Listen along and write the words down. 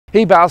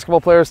Hey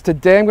basketball players,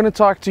 today I'm going to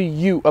talk to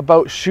you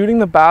about shooting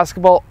the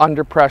basketball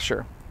under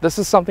pressure. This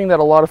is something that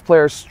a lot of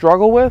players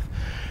struggle with,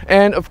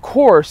 and of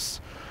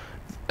course,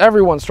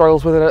 everyone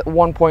struggles with it at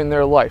one point in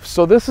their life.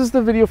 So this is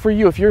the video for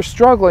you if you're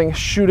struggling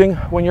shooting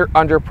when you're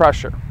under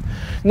pressure.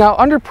 Now,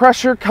 under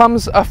pressure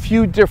comes a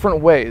few different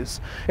ways.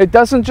 It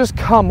doesn't just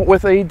come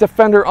with a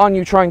defender on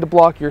you trying to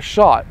block your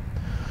shot.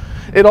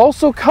 It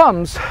also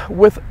comes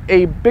with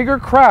a bigger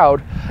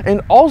crowd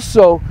and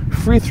also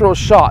free throw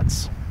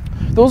shots.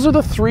 Those are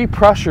the three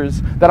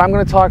pressures that I'm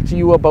going to talk to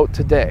you about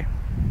today.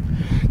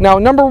 Now,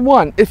 number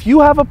one, if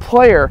you have a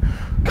player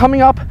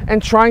coming up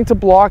and trying to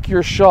block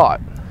your shot,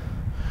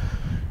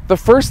 the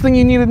first thing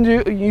you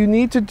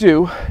need to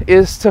do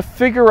is to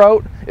figure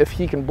out if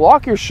he can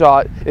block your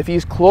shot, if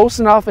he's close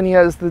enough and he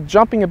has the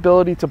jumping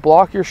ability to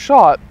block your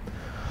shot.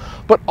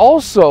 But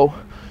also,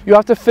 you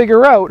have to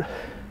figure out,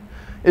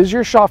 is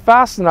your shot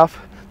fast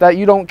enough that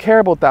you don't care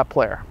about that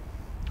player?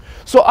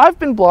 So I've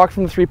been blocked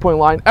from the three-point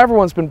line.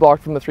 Everyone's been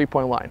blocked from the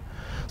three-point line.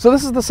 So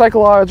this is the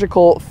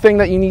psychological thing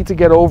that you need to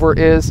get over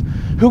is,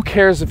 who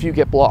cares if you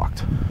get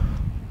blocked?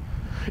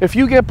 If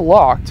you get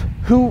blocked,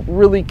 who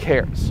really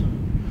cares?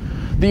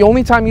 The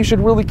only time you should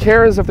really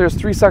care is if there's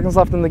 3 seconds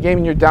left in the game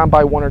and you're down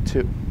by 1 or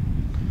 2.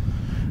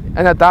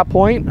 And at that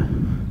point,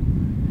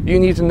 you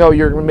need to know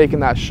you're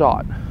making that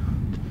shot.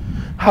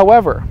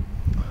 However,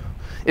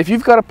 if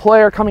you've got a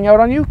player coming out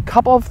on you, a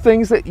couple of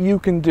things that you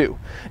can do.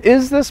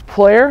 Is this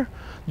player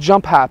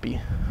jump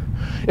happy?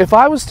 If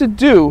I was to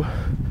do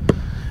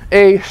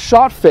a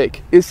shot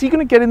fake, is he going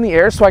to get in the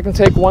air so I can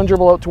take one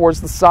dribble out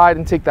towards the side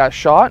and take that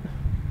shot?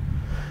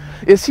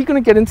 Is he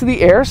going to get into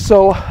the air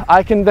so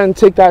I can then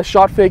take that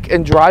shot fake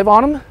and drive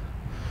on him?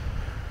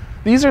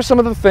 These are some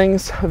of the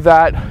things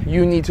that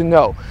you need to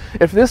know.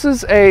 If this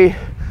is a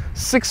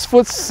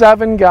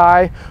 6'7"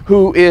 guy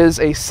who is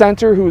a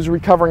center who is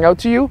recovering out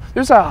to you,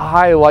 there's a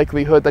high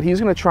likelihood that he's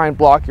going to try and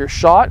block your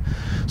shot.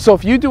 So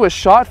if you do a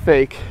shot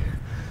fake,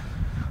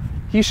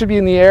 he should be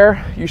in the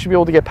air, you should be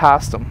able to get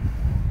past him.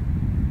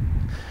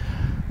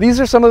 These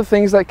are some of the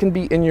things that can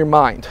be in your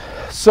mind.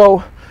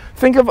 So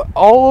think of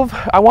all of,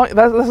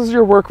 this is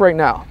your work right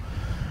now.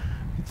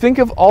 Think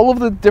of all of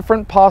the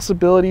different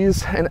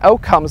possibilities and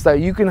outcomes that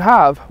you can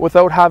have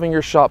without having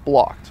your shot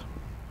blocked.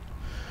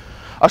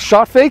 A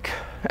shot fake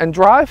and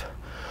drive,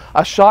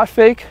 a shot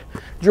fake,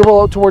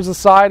 dribble out towards the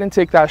side and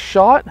take that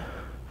shot.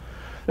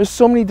 There's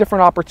so many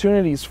different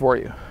opportunities for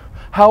you.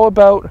 How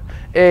about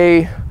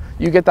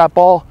you get that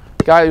ball,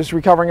 guy who's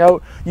recovering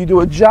out, you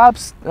do a jab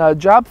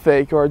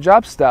fake or a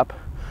jab step.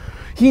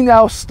 He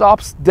now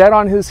stops dead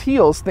on his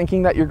heels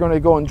thinking that you're going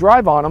to go and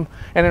drive on him,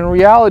 and in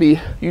reality,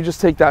 you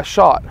just take that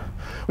shot.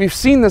 We've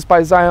seen this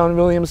by Zion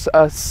Williams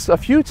a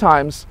few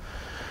times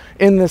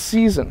in this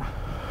season.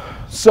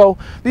 So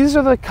these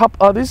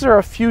are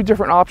a few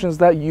different options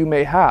that you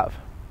may have.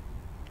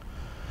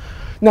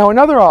 Now,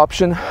 another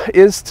option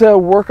is to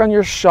work on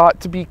your shot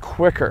to be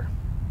quicker.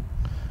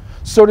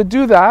 So to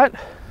do that,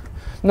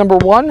 number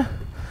one,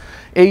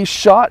 a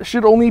shot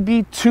should only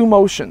be 2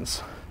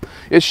 motions.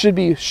 It should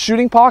be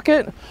shooting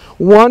pocket,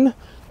 1,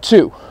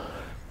 2.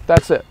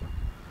 That's it.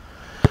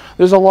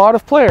 There's a lot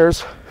of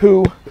players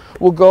who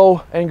will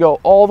go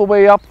all the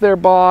way up their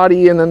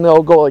body and then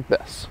they'll go like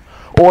this.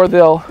 Or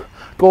they'll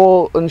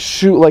go and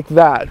shoot like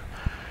that.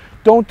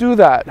 Don't do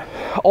that.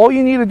 All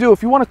you need to do,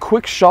 if you want a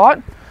quick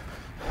shot,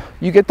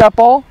 you get that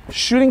ball,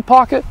 shooting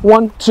pocket,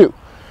 1, 2.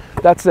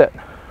 That's it.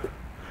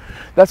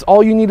 That's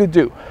all you need to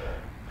do.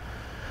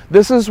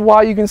 This is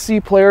why you can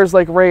see players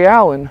like Ray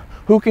Allen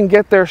who can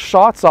get their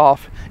shots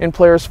off in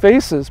players'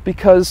 faces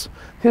because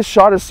his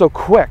shot is so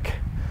quick.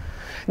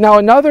 Now,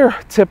 another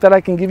tip that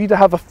I can give you to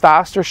have a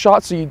faster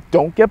shot so you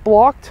don't get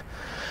blocked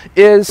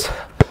is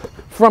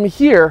from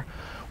here,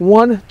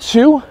 1,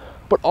 2,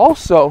 but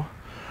also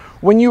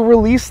when you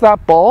release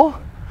that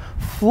ball,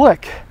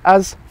 flick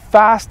as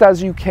fast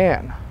as you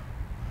can.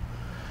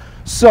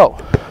 So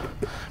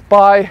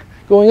by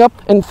going up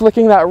and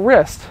flicking that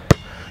wrist,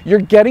 you're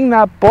getting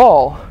that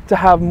ball to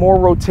have more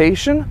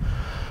rotation,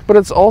 but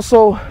it's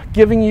also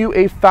giving you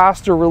a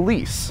faster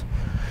release.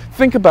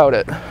 Think about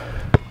it.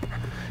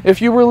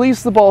 If you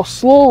release the ball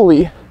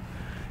slowly,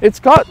 it's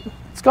got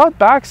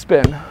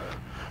backspin,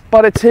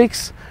 but it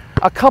takes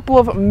a couple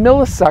of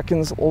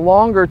milliseconds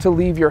longer to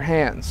leave your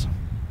hands.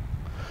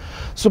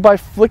 So by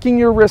flicking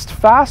your wrist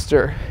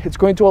faster, it's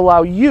going to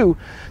allow you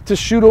to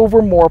shoot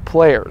over more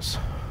players.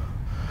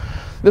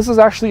 This is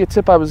actually a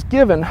tip I was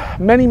given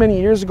many,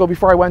 many years ago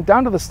before I went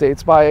down to the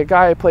States by a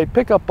guy I played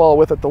pickup ball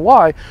with at the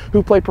Y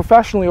who played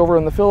professionally over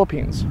in the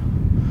Philippines.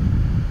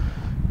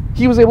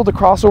 He was able to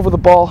cross over the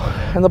ball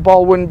and the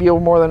ball wouldn't be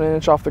more than 1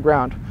 inch off the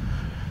ground.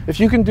 If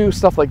you can do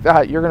stuff like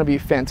that, you're going to be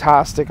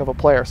fantastic of a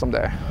player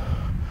someday.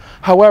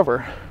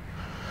 However,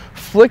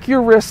 flick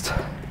your wrist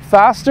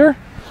faster,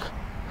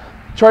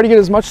 try to get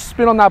as much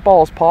spin on that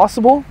ball as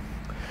possible,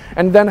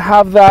 and then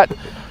have that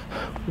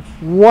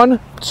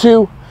 1,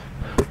 2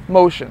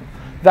 motion.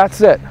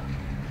 That's it.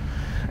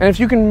 And if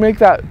you can make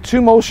that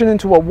 2 motion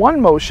into a 1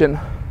 motion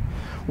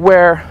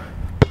where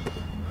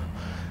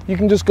you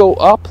can just go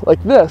up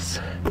like this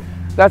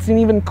that's an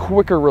even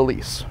quicker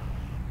release.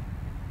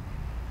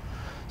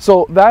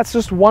 So that's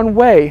just one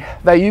way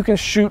that you can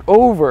shoot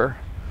over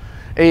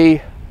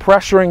a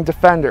pressuring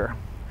defender.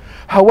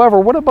 However,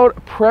 what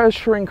about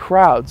pressuring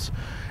crowds?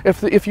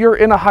 If you're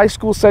in a high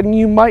school setting,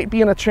 you might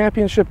be in a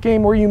championship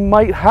game where you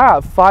might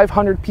have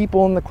 500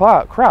 people in the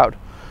crowd.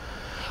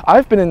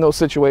 I've been in those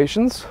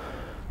situations.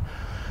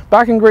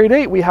 Back in grade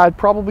 8, we had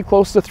probably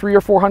close to 300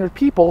 or 400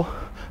 people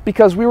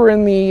because we were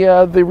in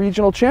the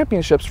regional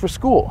championships for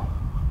school.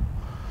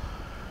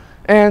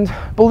 And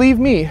believe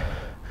me,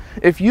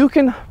 if you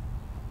can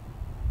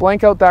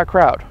blank out that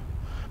crowd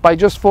by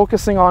just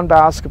focusing on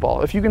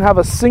basketball, if you can have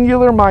a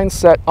singular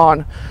mindset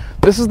on,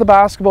 this is the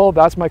basketball,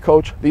 that's my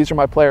coach, these are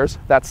my players,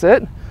 that's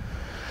it.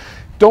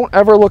 Don't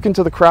ever look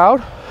into the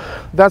crowd.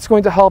 That's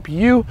going to help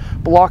you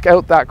block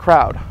out that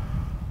crowd.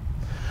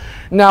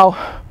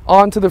 Now,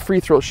 on to the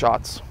free throw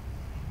shots.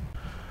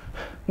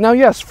 Now,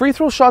 yes, free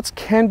throw shots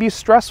can be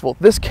stressful.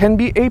 This can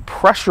be a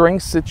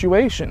pressuring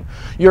situation.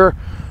 You're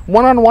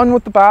one-on-one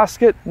with the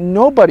basket.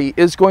 Nobody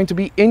is going to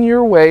be in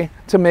your way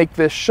to make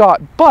this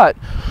shot, but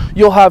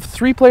you'll have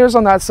 3 players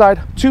on that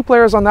side, 2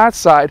 players on that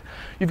side.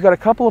 You've got a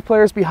couple of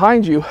players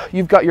behind you.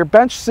 You've got your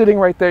bench sitting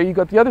right there. You've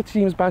got the other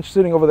team's bench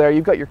sitting over there.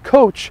 You've got your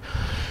coach.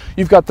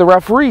 You've got the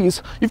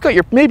referees. You've got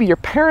maybe your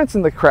parents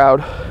in the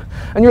crowd,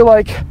 and you're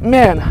like,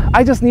 man,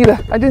 I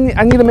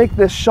need to make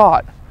this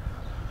shot.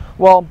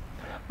 Well,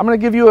 I'm going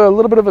to give you a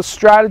little bit of a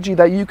strategy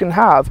that you can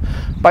have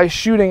by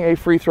shooting a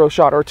free throw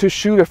shot, or to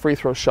shoot a free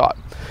throw shot.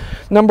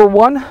 Number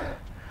 1, I'm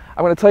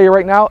going to tell you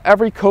right now,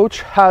 every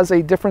coach has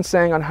a different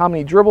saying on how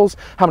many dribbles,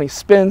 how many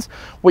spins,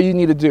 what you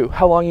need to do,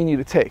 how long you need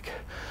to take.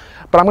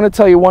 But I'm going to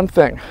tell you one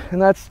thing, and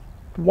that's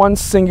one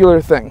singular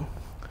thing.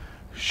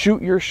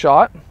 Shoot your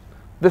shot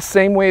the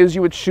same way as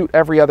you would shoot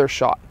every other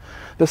shot.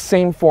 The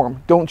same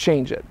form. Don't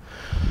change it.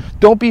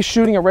 Don't be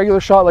shooting a regular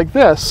shot like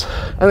this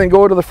and then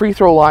go to the free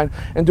throw line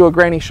and do a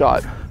granny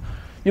shot.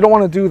 You don't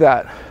want to do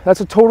that. That's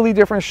a totally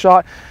different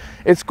shot.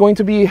 It's going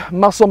to be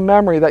muscle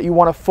memory that you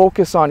want to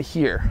focus on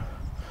here.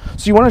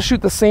 So you want to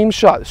shoot the same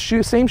shot,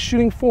 same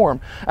shooting form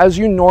as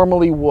you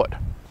normally would.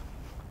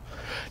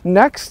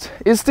 Next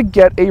is to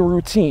get a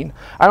routine.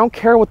 I don't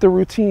care what the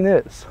routine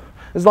is,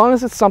 as long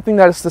as it's something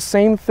that is the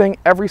same thing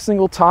every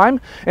single time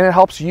and it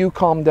helps you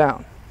calm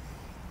down.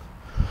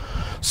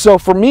 So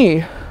for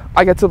me,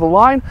 I get to the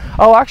line,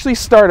 I'll actually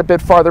start a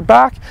bit farther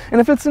back,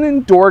 and if it's an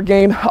indoor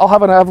game, I'll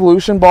have an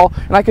evolution ball,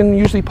 and I can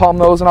usually palm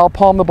those, and I'll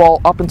palm the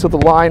ball up into the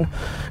line,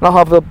 and I'll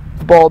have the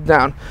ball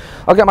down.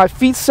 I'll get my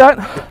feet set,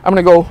 I'm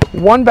gonna go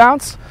 1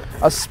 bounce,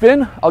 a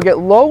spin, I'll get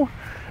low,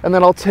 and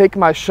then I'll take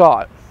my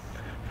shot.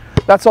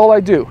 That's all I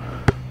do.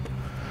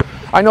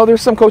 I know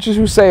there's some coaches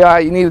who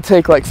say you need to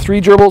take like 3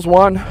 dribbles,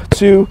 1,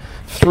 2,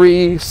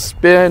 3,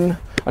 spin,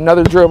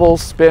 another dribble,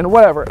 spin,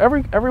 whatever.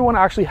 Everyone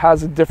actually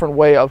has a different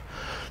way of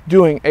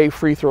doing a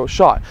free throw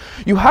shot.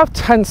 You have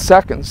 10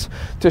 seconds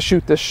to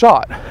shoot this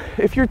shot.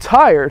 If you're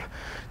tired,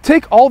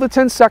 take all the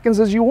 10 seconds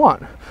as you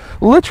want.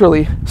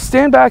 Literally,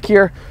 stand back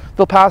here,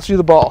 they'll pass you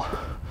the ball.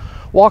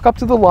 Walk up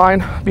to the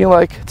line, being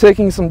like,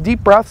 taking some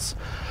deep breaths.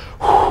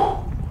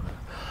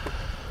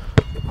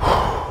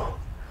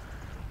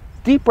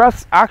 Deep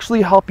breaths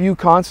actually help you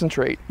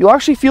concentrate. You'll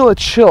actually feel a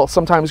chill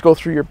sometimes go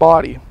through your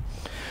body.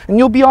 And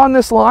you'll be on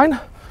this line,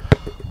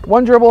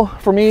 1 dribble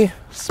for me,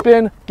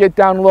 spin, get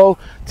down low,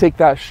 take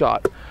that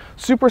shot.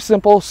 Super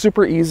simple,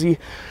 super easy,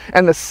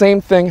 and the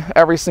same thing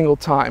every single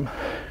time.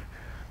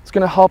 It's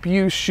going to help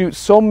you shoot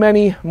so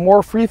many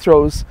more free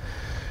throws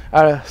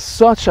at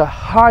such a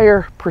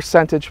higher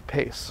percentage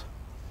pace.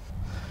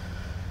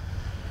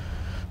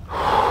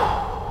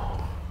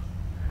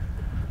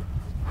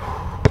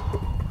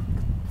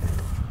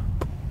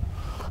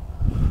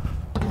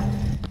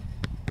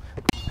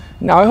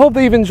 Now, I hope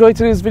that you've enjoyed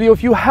today's video.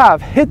 If you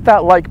have, hit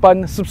that like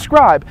button,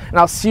 subscribe, and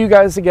I'll see you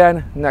guys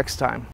again next time.